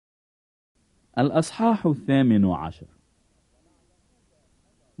الأصحاح 18.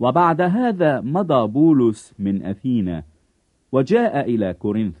 وبعد هذا مضى بولس من أثينا وجاء إلى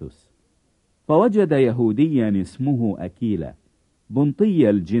كورنثوس، فوجد يهوديا اسمه أكيلا بنطي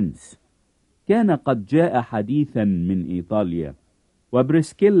الجنس، كان قد جاء حديثا من إيطاليا،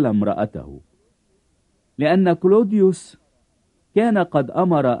 وبرسكيلا امرأته، لأن كلوديوس كان قد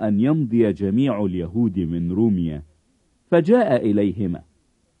أمر أن يمضي جميع اليهود من روميا، فجاء إليهما،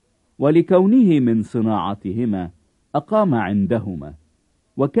 ولكونه من صناعتهما أقام عندهما،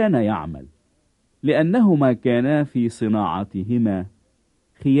 وكان يعمل، لأنهما كانا في صناعتهما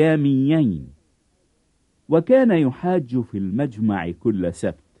خياميين، وكان يحاج في المجمع كل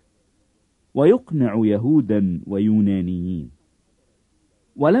سبت، ويقنع يهودا ويونانيين.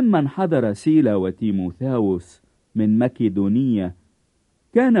 ولما انحدر سيلا وتيموثاوس من مكيدونية،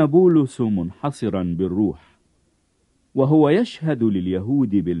 كان بولس منحصرا بالروح، وهو يشهد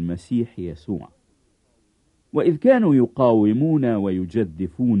لليهود بالمسيح يسوع. وإذ كانوا يقاومون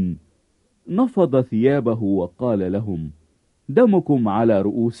ويجدفون، نفض ثيابه وقال لهم: دمكم على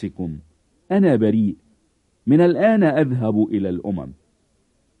رؤوسكم، أنا بريء، من الآن أذهب إلى الأمم.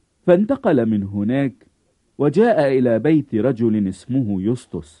 فانتقل من هناك وجاء إلى بيت رجل اسمه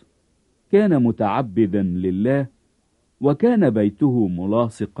يسطس، كان متعبدا لله، وكان بيته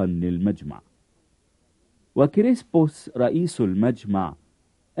ملاصقا للمجمع. وكريسبوس رئيس المجمع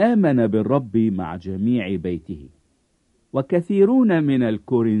آمن بالرب مع جميع بيته، وكثيرون من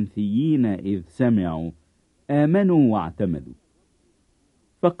الكورنثيين إذ سمعوا آمنوا واعتمدوا.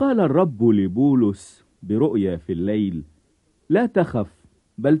 فقال الرب لبولس برؤيا في الليل: لا تخف،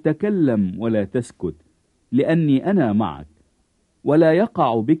 بل تكلم ولا تسكت، لأني أنا معك، ولا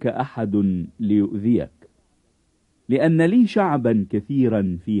يقع بك أحد ليؤذيك، لأن لي شعبا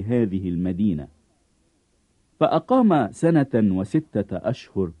كثيرا في هذه المدينة. فأقام 1 و6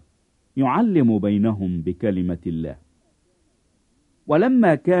 أشهر يعلم بينهم بكلمة الله.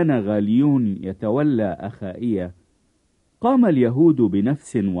 ولما كان غاليون يتولى أخائية، قام اليهود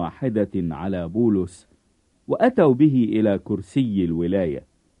بنفس واحدة على بولس، وأتوا به إلى كرسي الولاية،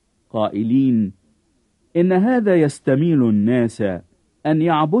 قائلين: إن هذا يستميل الناس أن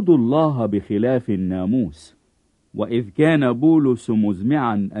يعبدوا الله بخلاف الناموس. وإذ كان بولس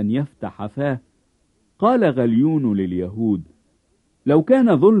مزمعا أن يفتح فاه، قال غليون لليهود: لو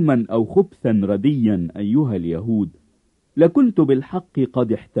كان ظلما أو خبثا رديا أيها اليهود، لكنت بالحق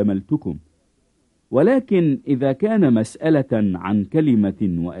قد احتملتكم، ولكن إذا كان مسألة عن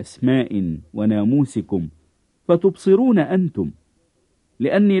كلمة وأسماء وناموسكم، فتبصرون أنتم،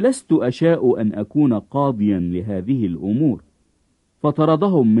 لأني لست أشاء أن أكون قاضيا لهذه الأمور.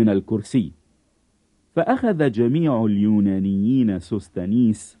 فطردهم من الكرسي. فأخذ جميع اليونانيين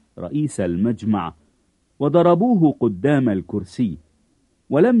سوستانيس رئيس المجمع، وضربوه قدام الكرسي،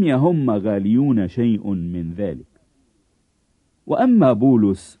 ولم يهم غاليون شيء من ذلك. وأما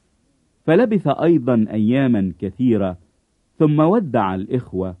بولس فلبث أيضا أياما كثيرة، ثم ودع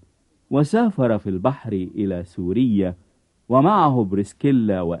الإخوة، وسافر في البحر إلى سوريا، ومعه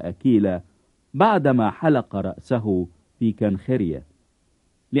برسكيلا وأكيلا، بعدما حلق رأسه في كنخرية،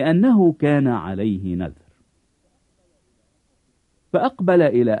 لأنه كان عليه نذر. فأقبل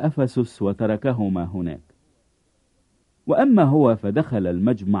إلى أفسس وتركهما هناك. وأما هو فدخل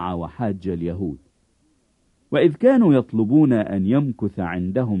المجمع وحاج اليهود. وإذ كانوا يطلبون أن يمكث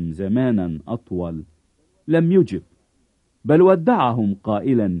عندهم زمانا أطول، لم يجب، بل ودعهم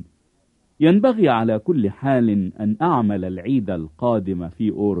قائلا: ينبغي على كل حال أن أعمل العيد القادم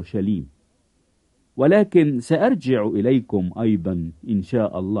في أورشليم، ولكن سأرجع إليكم أيضا إن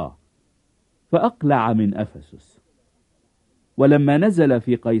شاء الله. فأقلع من أفسس. ولما نزل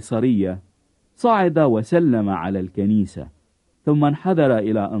في قيصرية، صعد وسلم على الكنيسة، ثم انحدر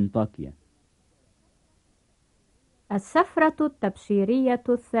إلى أنطاكيا. السفرة التبشيرية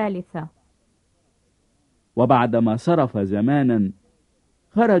الثالثة. وبعدما صرف زمانا،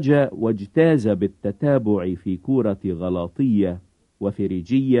 خرج واجتاز بالتتابع في كورة غلاطية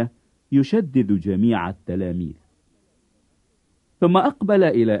وفريجية، يشدد جميع التلاميذ. ثم أقبل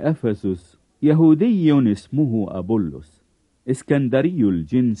إلى أفسس يهودي اسمه أبولس، اسكندري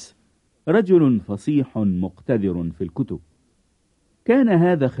الجنس، رجل فصيح مقتدر في الكتب. كان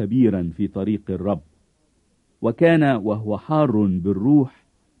هذا خبيرا في طريق الرب، وكان وهو حار بالروح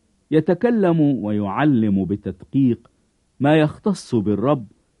يتكلم ويعلم بتدقيق ما يختص بالرب،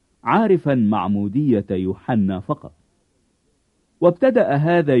 عارفا معمودية يوحنا فقط. وابتدأ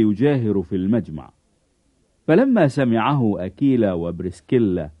هذا يجاهر في المجمع. فلما سمعه أكيلا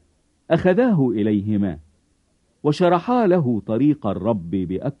وبرسكيلا، أخذاه إليهما، وشرحا له طريق الرب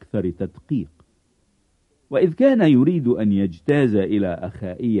بأكثر تدقيق. وإذ كان يريد أن يجتاز إلى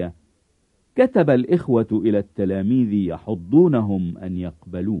أخائية، كتب الإخوة إلى التلاميذ يحضونهم أن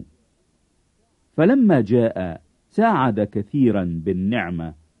يقبلوه. فلما جاء ساعد كثيرا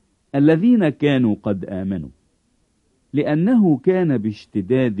بالنعمة الذين كانوا قد آمنوا، لأنه كان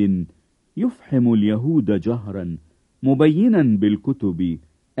باشتداد يفحم اليهود جهرا مبينا بالكتب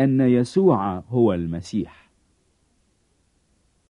أن يسوع هو المسيح.